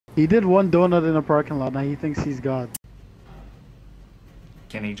He did one donut in a parking lot, now he thinks he's God.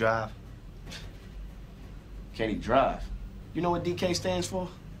 Can he drive? Can he drive? You know what DK stands for?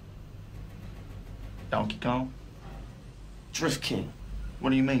 Donkey Kong? Drift King. What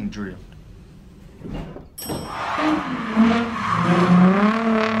do you mean, drift?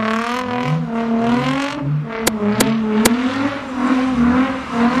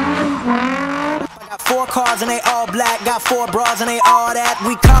 Four cars and they all black, got four bras and they all that,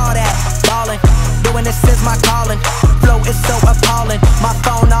 we call that ballin', doing this is my calling, flow is so appalling, my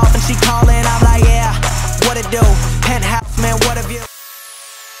phone off and she calling, I'm like yeah, what it do, penthouse man, what have you?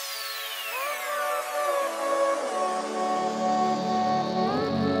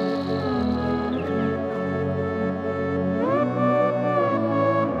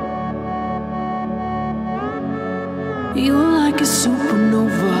 You like a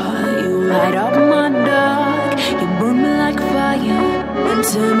supernova, you light up my dark, you burn me like fire, and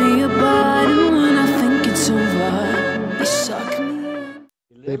tear me apart, and when I think it's over, you suck me.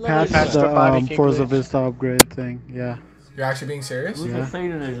 They passed the Forza Vista upgrade thing, yeah. You're actually being serious?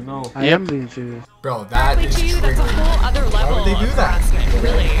 Yeah. No. I am being serious. Bro, that is triggering. That's a whole other level. Why would they do that?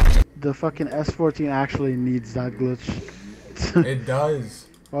 Really? The fucking S14 actually needs that glitch. It does.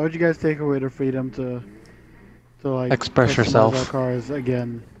 Why would you guys take away the freedom to like Express customize yourself. our cars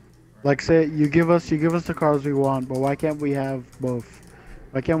again? Like, say you give us the cars we want, but why can't we have both?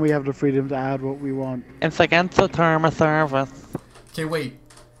 Why can't we have the freedom to add what we want? It's against the term of service. Okay, wait.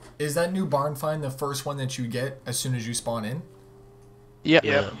 Is that new barn find the first one that you get as soon as you spawn in?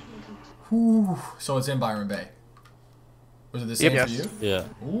 Yep. Ooh, so it's in Byron Bay. Was it the same for you? Yeah.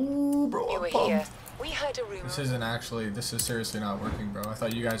 Ooh, bro, I'm pumped. We had to This isn't actually, this is seriously not working, bro. I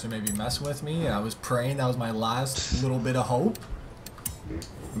thought you guys were maybe messing with me, and I was praying that was my last little bit of hope.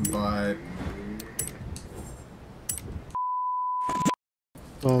 But...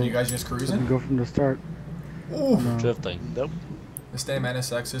 So Are you guys just we can cruising? go from the start. Ooh, No. Drifting. Nope. this damn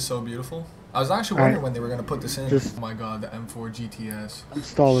NSX is so beautiful. I was actually wondering when they were going to put this in. Just- Oh my god, the M4 GTS. I'm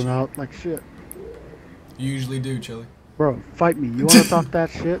stalling out like shit. You usually do, Chili. Bro, fight me. You wanna talk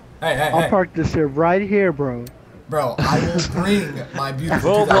that shit? Hey, hey, I'll hey. park this shit right here, bro. Bro, I will bring my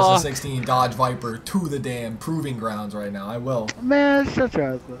beautiful 2016 Dodge Viper to the damn proving grounds right now. I will. Man, shut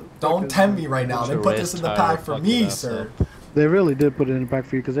your ass up. Don't tempt me right now. They put this in the pack for me, sir. They really did put it in the pack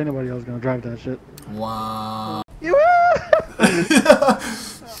for you because anybody else gonna drive that shit. Wow.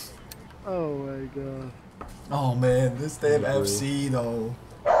 Oh my god. Oh man, this damn FC though.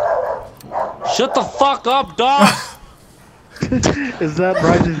 Shut the fuck up, dog! Is that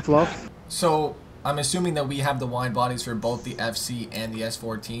Rising Fluff? So, I'm assuming that we have the wide bodies for both the FC and the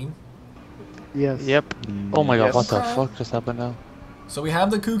S14. Yes. Yep. Oh my god, Yes. what the fuck just happened now? So we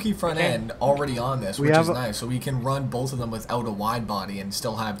have the kooky front end already on this, We which have is a- nice. So we can run both of them without a wide body and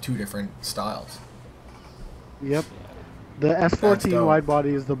still have two different styles. Yep. The That's S14 dope. wide body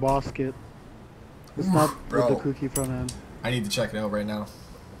is the boss kit. It's not bro. with the kooky front end. I need to check it out right now.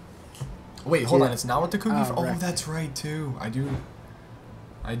 Wait, hold Yeah. on. It's not with the kooky. Oh, right. that's right too. I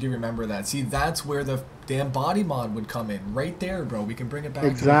do remember that. See, that's where the damn body mod would come in. Right there, bro. We can bring it back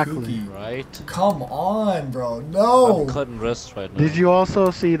Exactly. to the kooky. Right? Come on, bro. No. I'm cutting wrists right now. Did you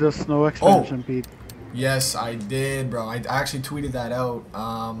also see the snow expansion, Pete? Yes, I did, bro. I actually tweeted that out.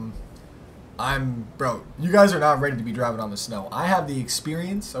 Bro, you guys are not ready to be driving on the snow. I have the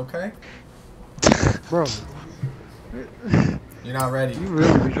experience, okay? Bro, You're not ready. you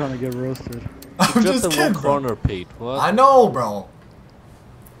really be trying to get roasted. I'm Just just in kidding, one bro. corner, Pete. What? I know, bro.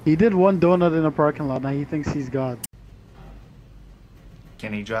 He did one donut in a parking lot, now he thinks he's God.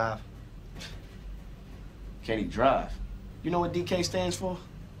 Can he drive? Can he drive? You know what DK stands for?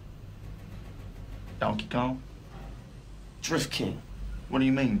 Donkey Kong? Drift King. What do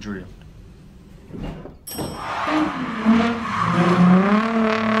you mean, drift?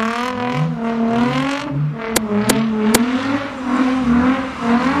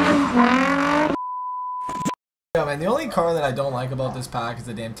 Yeah, man, the only car that I don't like about this pack is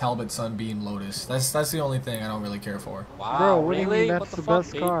the damn Talbot Sunbeam Lotus. That's the only thing I don't really care for. Wow, Bro, what really? do you mean What that's the fuck,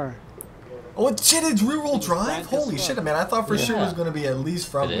 best Pete? car? Oh, shit, it's rear-wheel drive? Right, Holy yes, shit, man. I thought for sure it was Yeah. going to be at least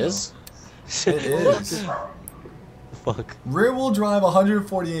front It wheel. is? It is. Fuck. Rear-wheel drive,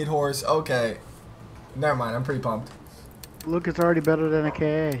 148 horse. Okay. Never mind, I'm pretty pumped. Look, it's already better than a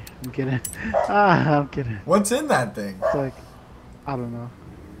KA. I'm kidding. I'm kidding. What's in that thing? It's like, I don't know.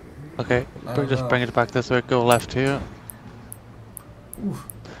 Okay, I don't just know. bring it back this way. Go left here. Oof.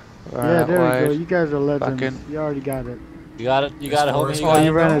 Yeah, there we go. wide. You guys are legends. Fucking- You already got it. You got it. You got it, homie. It's You Oh, got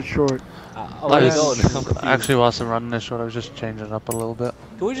you it. ran it short. Oh, I you was- going? I actually wasn't running this short. I was just changing it up a little bit.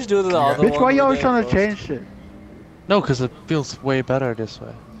 Can we just do the other Bitch, one? why you we always did trying to first? change shit? No, because it feels way better this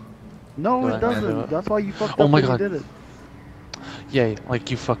way. No, Go it ahead and do doesn't. it. That's why you fucked Oh up my when God. you did it. Yeah, like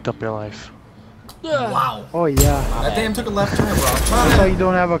you fucked up your life. Wow. Oh yeah. That damn took a left turn, bro. I'm That's trying why to you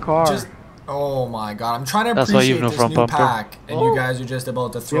don't have a car. just. Oh my god, I'm trying to That's why you appreciate have no this front new bumper. pack, and you guys are just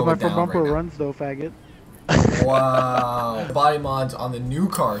about to Yeah, throw my it front down bumper right runs though, faggot. now. Wow. Body mods on the new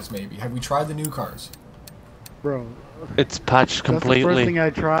cars, maybe. Have we tried the new cars? Bro, It's patched that's the first completely. thing I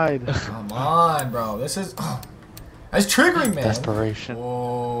tried. Come on, bro. This is. That's triggering, man. Desperation.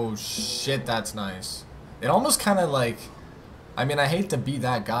 Oh shit, that's nice. It almost kind of like. I mean, I hate to be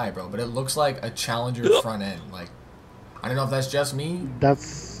that guy, bro, but it looks like a Challenger front end. Like, I don't know if that's just me.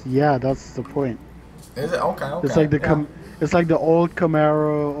 That's the point. Is it? Okay, okay. It's like the yeah. it's like the old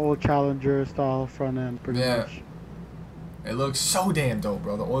Camaro, old Challenger style front end, pretty Yeah. much. It looks so damn dope,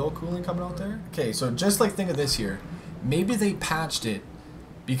 bro. The oil cooling coming out there. Okay, so just like think of this here. Maybe they patched it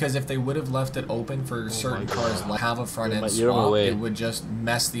because if they would have left it open for certain cars like have a front end swap, it would just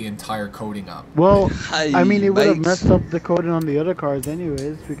mess the entire coating up. Well, I mean, it would have mates. messed up the coating on the other cars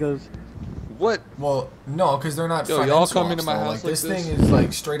anyways, because What? Well, no, because they're not Yo, front y'all end come swaps. into my though. house Like this like thing this? is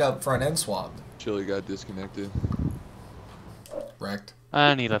like straight up front end swapped. Chili got disconnected. Wrecked.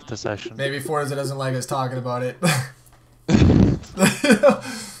 And he left the session. Maybe Forza doesn't like us talking about it.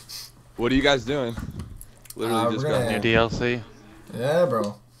 What are you guys doing? Literally just we're got gonna- New home. DLC? Yeah,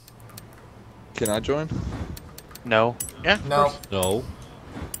 bro. Can I join? No. Yeah. No. No.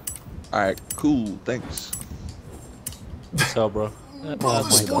 Alright, cool, thanks. What's up, bro? Bro, the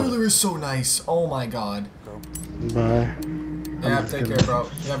spoiler is so nice. Oh my god. bye. Yeah, take care, bro.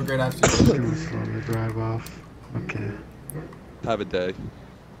 You have a great afternoon. Gonna slowly drive off. Okay. Have a day.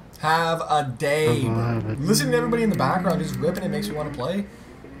 Have a day, bro. Have a day. Listening to everybody in the background just ripping it makes me want to play.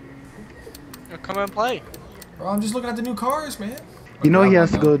 Come and play. Bro, I'm just looking at the new cars, man. You know he Grab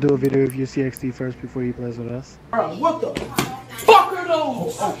has to one go do a video review CXT first before he plays with us.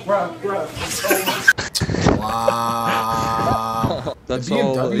 Wow. That's The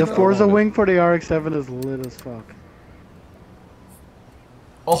all. BMW The though. Forza wing for the RX-7 is lit as fuck.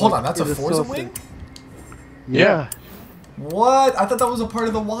 Oh, hold on. That's a It is Forza so wing? sick. Yeah. What? I thought that was a part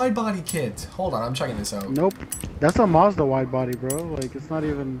of the wide body kit. Hold on. I'm checking this out. Nope. That's a Mazda wide body, bro. Like, it's not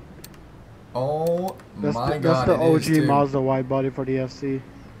even... Oh That's my the, god. that's the it is, OG too. Mazda wide body for the FC.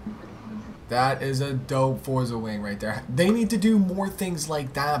 That is a dope Forza wing right there. They need to do more things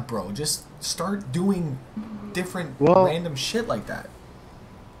like that, bro. Just start doing different random shit like that.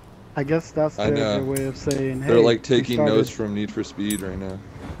 I guess that's I their know. way of saying, hey, They're like we taking started- notes from Need for Speed right now.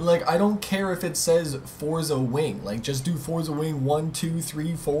 Like, I don't care if it says Forza wing. Like, just do Forza wing 1, 2,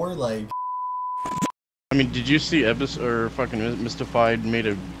 3, 4. Like, I mean, did you see fucking Mystified made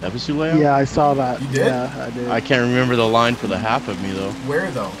a Ebisu layout? Yeah, I saw that. You did? Yeah, I did. I can't remember the line for the half of me though. where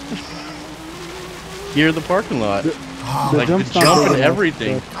though? Here in the parking lot. Oh, Like the jump's not jump big and enough,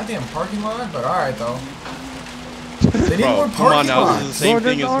 everything. goddamn parking lot, but alright though. They need Bro, more come on parking now, this is the lots. same Bro,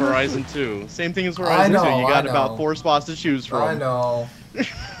 thing as there's Horizon 2. Same thing as I Horizon 2. know, You got I about know. 4 spots to choose from. I know.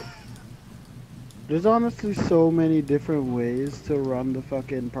 There's honestly so many different ways to run the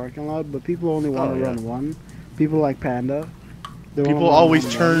fucking parking lot, but people only want to yeah. run one. People like Panda. They People wanna run always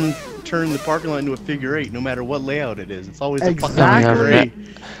one. turn the parking lot into a figure 8, no matter what layout it is. It's always a Exactly. fucking figure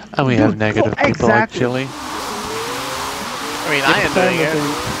 8. And we have Dude, negative oh, people like exactly. Chili. I mean, I am doing it.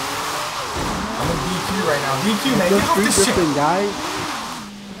 I'm in DQ right now. DQ, man, Let's get go off street this shit. drifting, guys.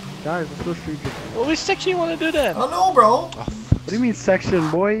 Guys, let's go street drifting. Well, we sexy want to do I that. don't know, bro. What do you mean section,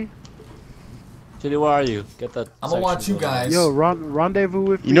 boy? Chili, where are you? Get that. I'm gonna watch you guys. Yo, rendezvous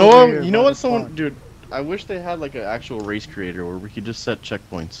with You me know over what? here You know by what? the Someone, spot. dude. I wish they had like an actual race creator where we could just set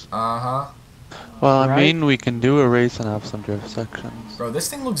checkpoints. Uh-huh. Well, I Right? mean, we can do a race and have some drift sections. Bro, this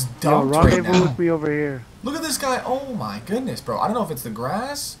thing looks Yo, dumped right rendezvous now. with me over here. Look at this guy. Oh my goodness, bro. I don't know if it's the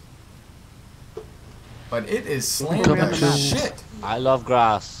grass, but it is slamming Look on at the that. shit. I love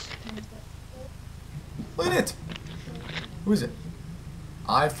grass. Look at it. Who is it?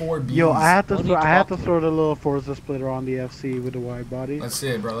 I4B. Yo, I had to What are throw, you I had to talking throw the little Forza splitter on the FC with the wide body. Let's see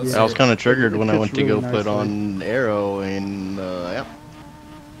it, bro. Let's Yeah. see I was it. kind of triggered It when I fits went to really go put nicely. on Arrow and yeah.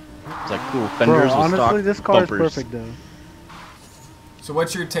 It's like cool Bro, fenders with honestly, stock this car bumpers. is perfect though. So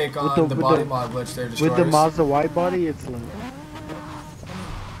what's your take on the- the with body the- mod glitch there, Destroyers? With the Mazda wide body, it's lit.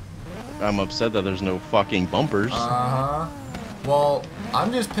 I'm upset that there's no fucking bumpers. Uh-huh. Well,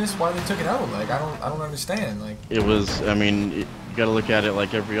 I'm just pissed why they took it out. Like, I don't understand. Like, It was, I mean, you gotta look at it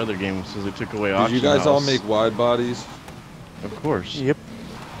like every other game, so they took away Did auction you guys all house. make wide bodies? Of course. Yep.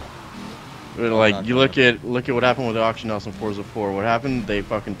 But, like, you look at what happened with the auction house in Forza 4. What happened? They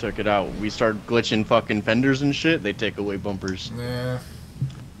fucking took it out. We start glitching fucking fenders and shit. They take away bumpers. yeah.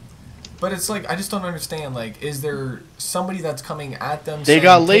 But it's like, I just don't understand, like, is there somebody that's coming at them They saying,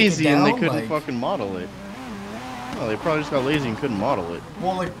 got "Take it lazy and they down"? couldn't Like, fucking model it. No, they probably just got lazy and couldn't model it.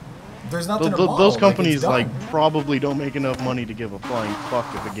 well, like, there's nothing to Those model. companies, like, like, probably don't make enough money to give a flying fuck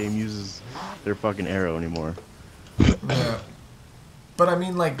if a game uses their fucking arrow anymore. Yeah. But I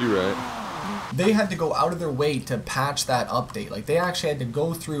mean, like, you're right. They had to go out of their way to patch that update. Like, they actually had to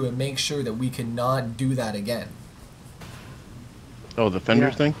go through and make sure that we cannot do that again. Oh, the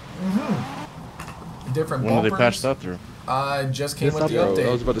fender thing? Mm-hmm. Different When bumpers. did they patch that through? Just came with the update.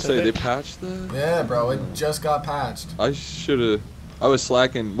 I was about to say, they patched that? Yeah, bro, it just got patched. I should've... I was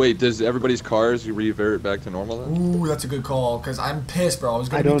slacking. Wait, does everybody's cars revert back to normal then? Ooh, that's a good call, because I'm pissed, bro. I was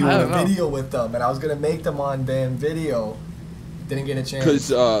going to be doing a video with them, and I was going to make them on damn video. Didn't get a chance.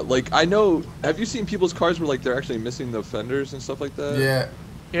 Because, like, I know... Have you seen people's cars where, like, they're actually missing the fenders and stuff like that? Yeah.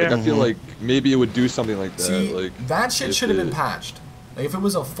 Like, I feel like maybe it would do something like that. See, like, that shit should have been patched. Like, if it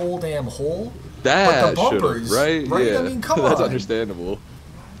was a full damn hole, that but the bumpers, right? Yeah. I mean, come That's on. understandable.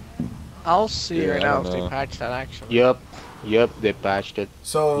 I'll see Yeah, right I now don't if they know. patched that actually. Yep, they patched it.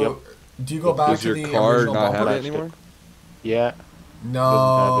 So, do you go back Does to your the car original not have bumper? it anymore? Yeah.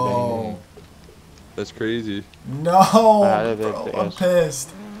 No. That's crazy. No, bro, I'm pissed.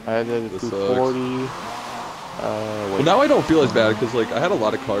 I had the That 240. Well, now I don't feel as bad because, like, I had a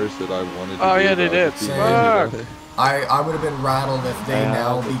lot of cars that I wanted to Oh, do, yeah, they but I did. was too Fuck. lazy. I would have been rattled if they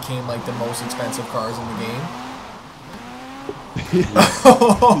now became like the most expensive cars in the game. You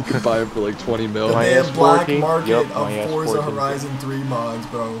could buy them for like 20 mil. The damn black market my of Forza S14. Horizon 3 mods,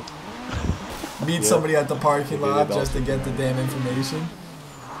 bro. Meet somebody at the parking lot just to get the damn information.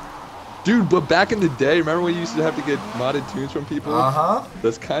 Dude, but back in the day, remember when you used to have to get modded tunes from people? Uh-huh.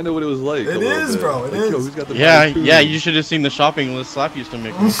 That's kind of what it was like. It is, bro. It like, is. Yo, who's got the Yeah, modded tunes? yeah, you should have seen the shopping list Slap used to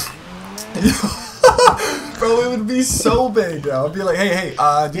make. Bro, it would be so big, bro. I'd be like, hey,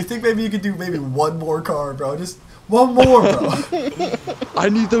 do you think maybe you could do maybe one more car, bro? Just one more, bro. I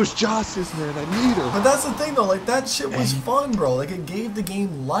need those Josses, man. I need them. But that's the thing, though. Like, that shit was fun, bro. Like, it gave the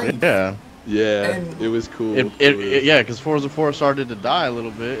game life. Yeah. Yeah, And it was cool. Yeah, because Forza 4 started to die a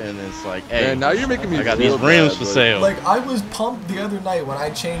little bit, and it's like, hey, Man, now you're making me I got feel these rims bad, for like- sale. Like, I was pumped the other night when I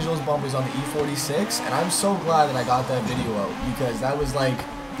changed those bumpers on the E46, and I'm so glad that I got that video out, because that was like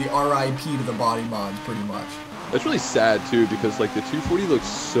the RIP to the body mods, pretty much. That's really sad, too, because, like, the 240 looks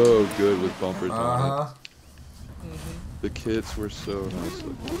so good with bumpers on it. The kits were so nice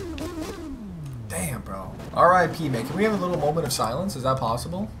looking. Damn, bro. RIP, man. Can we have a little moment of silence? Is that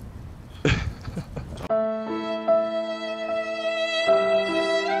possible?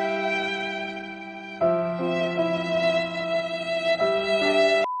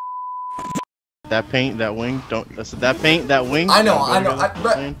 That paint, that wing, that paint, that wing. I know.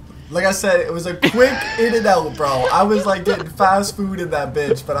 Like I said, it was a quick in and out, bro. I was like getting fast food in that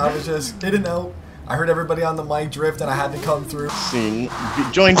bitch, but I was just in and out. I heard everybody on the mic drift, and I had to come through.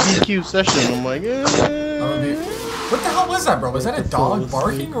 Join DQ session. I'm like, What the hell was that, bro? Was that a dog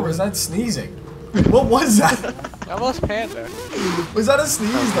barking, or was that sneezing? What was that? That was Panda. Was that a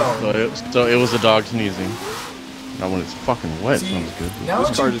sneeze, though? So it was a dog sneezing. Now when it's fucking wet, See, sounds good. Now This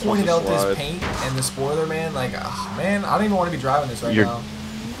that car you just wants pointed to out this slide. paint and the spoiler, man, like, man, I don't even want to be driving this right now.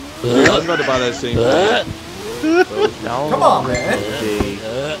 I was about to buy that same thing. Come on, man.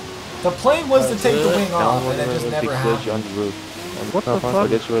 The plan was to take the wing off, and it just never happened. On the roof. What the fuck?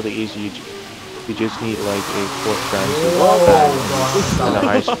 It's really easy. You just need like a 4th Whoa, and a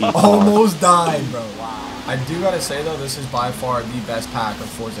high speed. Almost died, bro. I do gotta say though, this is by far the best pack of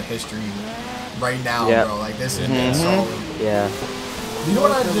Forza history right now, Yeah. bro. Like, this is dead solid. Yeah. You know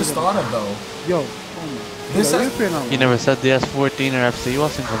what I just thought of though? Yo, This has, You never said the S14 or FC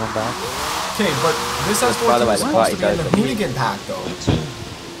wasn't coming back. okay, but this has By the way, the supposed to be in the party does hooligan pack though.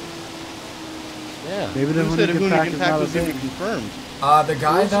 Yeah. maybe the Who said a hooligan pack hoonigan is pack not a was even thing. confirmed? The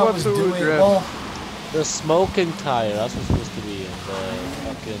guy that was doing drift? well. The smoking tire, that's what's supposed to be in the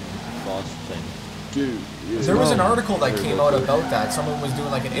fucking boss thing. Dude. There was an article that came out about that. Someone was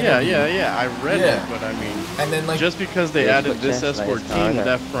doing like an interview. Yeah. I read Yeah. it, but I mean, And then like just because they Yeah, added but this chance nice. S14 with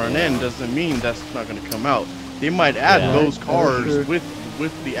that front end doesn't mean that's not going to come out. They might add Yeah. those cars true.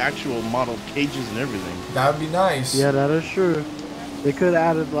 with the actual model cages and everything. that would be nice. Yeah, that is true. They could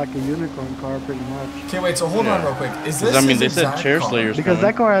have added like a unicorn car pretty much. Okay, wait. So hold on Yeah. real quick. Is 'Cause, this? I mean, his they said exact chair car? slayers. Because coming.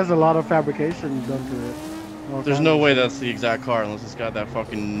 that car has a lot of fabrication done to it. All There's kinds no of way shit. that's the exact car unless it's got that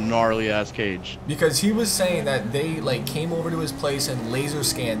fucking gnarly ass cage. Because he was saying that they like came over to his place and laser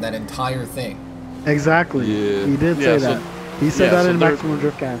scanned that entire thing. Exactly. Yeah. He did Yeah, say so- that. He said yeah, that so in they're- Maximum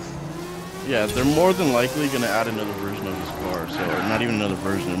Driftcast. Yeah, they're more than likely gonna add another version of this car. So, or not even another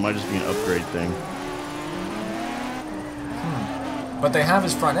version. It might just be an upgrade thing. But they have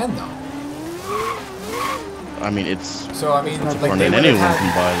his front end though. I mean, it's. So I mean, it's a like front they end would anyone have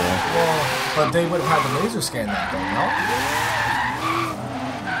can buy though. Well, but they would have had the laser scan that though,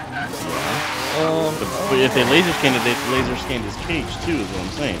 But if they laser scanned it, they laser scanned his cage too. Is what I'm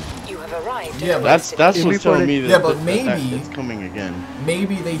saying. You have arrived. Yeah, that's what's telling me that. Yeah, but that maybe it's coming again.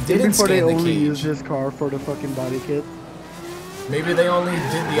 Maybe they didn't before scan they the only cage. used this car for the fucking body kit. Maybe they only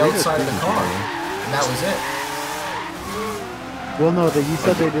did the outside of the car, and that was it. Well, no, he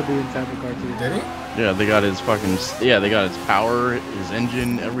said they did the inside the car too. Did he? Yeah, they got his fucking. Yeah, they got his power, his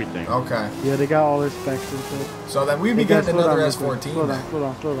engine, everything. Okay. Yeah, they got all their specs and stuff. So then we'd be getting another S14. Slow down, slow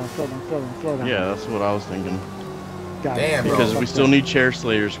down, slow down, slow down, slow down, slow down. Yeah, that's what I was thinking. Damn, bro. Because we still need Chair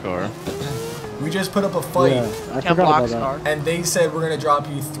Slayer's car. We just put up a fight. Yeah, I forgot about that. And they said we're gonna drop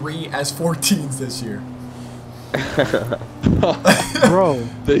you 3 S14s this year. Bro.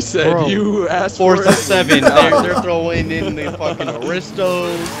 They said you asked Forza for 7. They're throwing in the fucking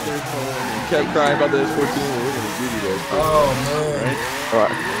Aristos. They're throwing in. Kept crying about the S14. We're gonna give you those. Oh man.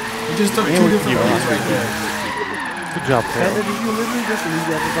 Alright. We just took 2 different ones right there. Good job, And Phil. did you literally just leave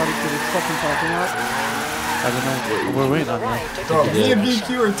everybody to this fucking parking lot? I don't know. We're waiting on that. Bro, me and BQ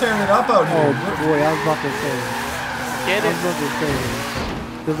are tearing it up out Oh here. boy, I was about to say. Get I it. was about to say.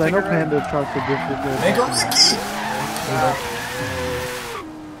 Because I know Panda tried to gift it. Make a Ricky!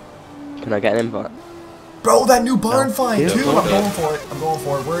 Can I get an invite? Bro, that new barn find Yeah, too. go I'm going for it. I'm going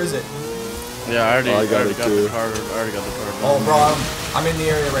for it. Where is it? Yeah, I already got it the too. car. I already got the car. Oh, bro, I'm in the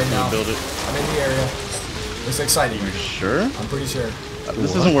area right now. Build it. I'm in the area. It's exciting. You sure? I'm pretty sure.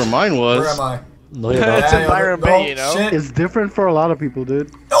 This isn't where mine was. Where am I? No, you're not. It's in Byron Bay, you know? Shit. It's different for a lot of people,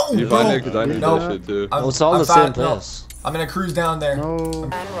 dude. No, You bro. find it because I need No. that shit too. I'm, It's all I'm the same fat. No. place. I'm gonna cruise down there. No.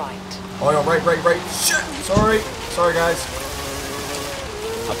 And right. Oh, no, right. Shit. Sorry, guys.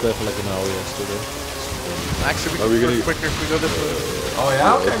 I played for like an hour yesterday. Actually, Are we we gonna- can quicker if we go this way. Oh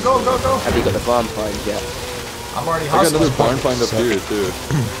yeah. Okay, go. Have you got the barn find yet? I'm already I got hustling. another barn find up here too.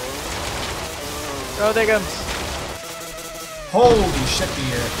 Oh, there comes. Holy shit, the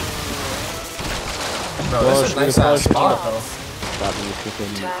air. Bro, this is a nice ass spot though. Starting the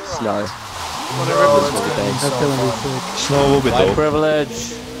flipping snow. Bro, it's gonna be so That's gonna be fun. sick. Snow will be White dope. privilege.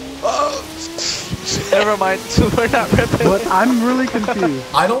 Never mind. We're not ripping. But I'm really confused.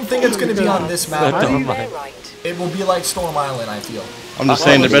 I don't think it's gonna be on this map. How do you- Very right. It will be like Storm Island, I feel. I'm just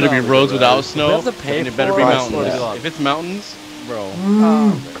saying there better be roads without We snow. have to pay And it better for be it. mountains. Yeah. If it's mountains, bro.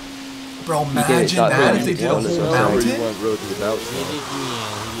 Bro, get it imagine done. that if they did a Yeah, whole that's Where you mountain. want roads without Hit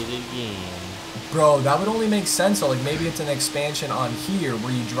snow. it again. Bro, that would only make sense. So like maybe it's an expansion on here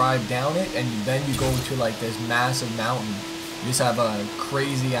where you drive down it and then you go to like this massive mountain. You just have a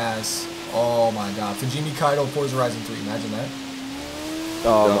crazy ass. Oh my god, Fujimi Kaido Forza Horizon 3. Imagine that.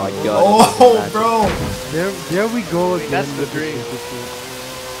 Oh my god. Oh, bro. There we go again. That's the dream.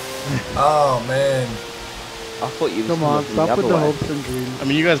 Oh man. I thought you was Come on, looking stop the with other the way. hopes and dreams. I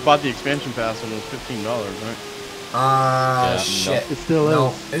mean, you guys bought the expansion pass and it was $15, right? Yeah, Shit. It still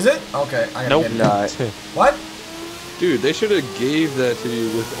No. is. Is it? Okay, I gotta Nope. get it. No. What? Dude, they should have gave that to you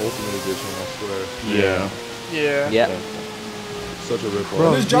with Ultimate Edition, I swear. Yeah. Yeah. Yeah. Such a rip-off.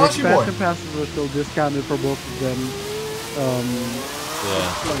 Bro, Where's the Joshy boy? expansion passes are still discounted for both of them.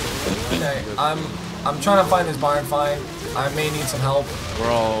 Yeah. Okay, I'm trying to find this barn find. I may need some help.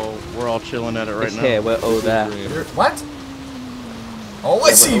 We're all chilling at it right It's now. here, we're all there. What? Oh,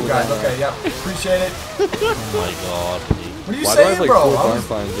 I see you guys. Okay, yep. Appreciate it. Oh my god. What are you Why do I saying, have like bro? 4 I barn was,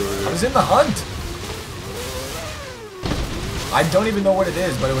 finds over I here? was in the hunt. I don't even know what it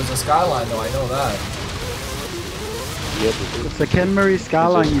is, but it was a skyline, though. I know that. It's the Ken Murray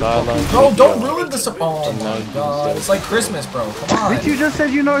Skyline, you fucking... Bro, don't ruin the. Oh my god. It's like Christmas, bro. Come on. Bitch, you just said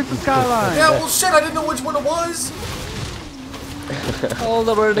you know it's a Skyline. Yeah, well, shit. I didn't know which one it was. All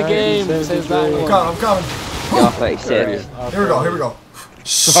over the game. Says that I'm one. coming. Yeah, 36. Here we go.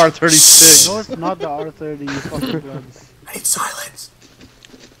 R36. No, it's not the R30, you fucking plugs. I need silence.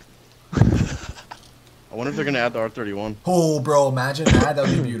 I wonder if they're gonna add the R31. Oh, bro, imagine that. That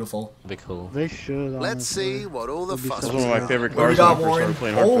would be beautiful. Be cool. They should, Let's see what all the fuss That's one of my favorite What do we cars got, when I first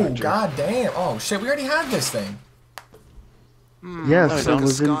Warren? started playing Oh, Hard Factor. god damn. Oh, shit. We already had this thing. Yes, it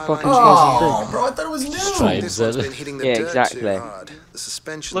was in fucking Oh, 2006. bro, I thought it was new. This one's been hitting the Yeah, dirt exactly. too hard. The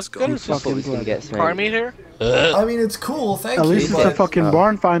suspension's Look gone. good. It's just Fucking Gonna get car meter. I mean, it's cool. Thank At you. least it's a but- fucking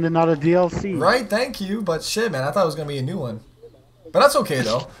barn find and not a DLC. Right, thank you. But shit, man, I thought it was going to be a new one. But that's okay,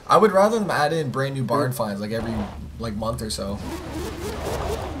 though. I would rather them add in brand new barn finds like every month or so.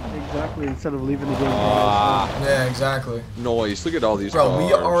 Exactly, instead of leaving the game. Yeah, exactly. Noise. Look at all these Bro, cars.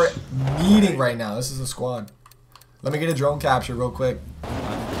 we are meeting right now. This is a squad. Let me get a drone capture real quick.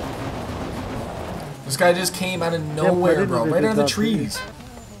 This guy just came out of nowhere, bro. Right under the trees.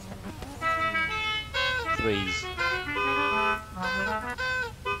 threes.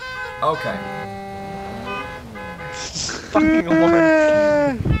 Okay. Fucking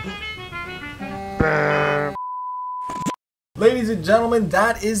Lawrence. Ladies and gentlemen,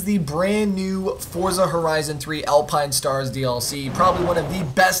 that is the brand new Forza Horizon 3 Alpine Stars DLC. Probably one of the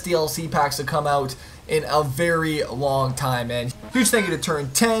best DLC packs to come out in a very long time, man. Huge thank you to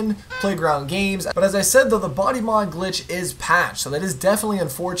Turn 10, Playground Games. But as I said though, the body mod glitch is patched, so that is definitely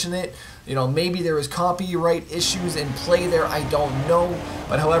unfortunate. You know, maybe there was copyright issues in play there, I don't know.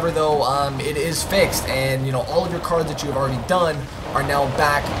 But however though, it is fixed, and you know, all of your cards that you have already done are now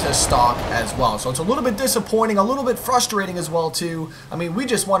back to stock as well. So it's a little bit disappointing, a little bit frustrating as well too. I mean, we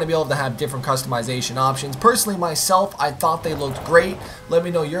just want to be able to have different customization options. Personally myself, I thought they looked great. Let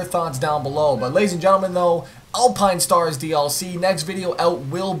me know your thoughts down below. But ladies and gentlemen though, Alpine Stars DLC, next video out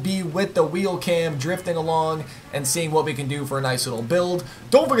will be with the wheel cam, drifting along and seeing what we can do for a nice little build.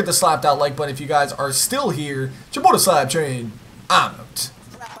 Don't forget to slap that like button if you guys are still here. It's your boy the SLAP Train. I'm out.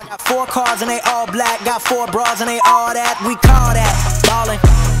 Got 4 cars and they all black, got 4 bras and they all that, we call that ballin'.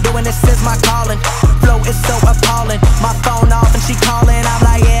 Doing this is my calling, flow is so appalling. My phone off and she calling.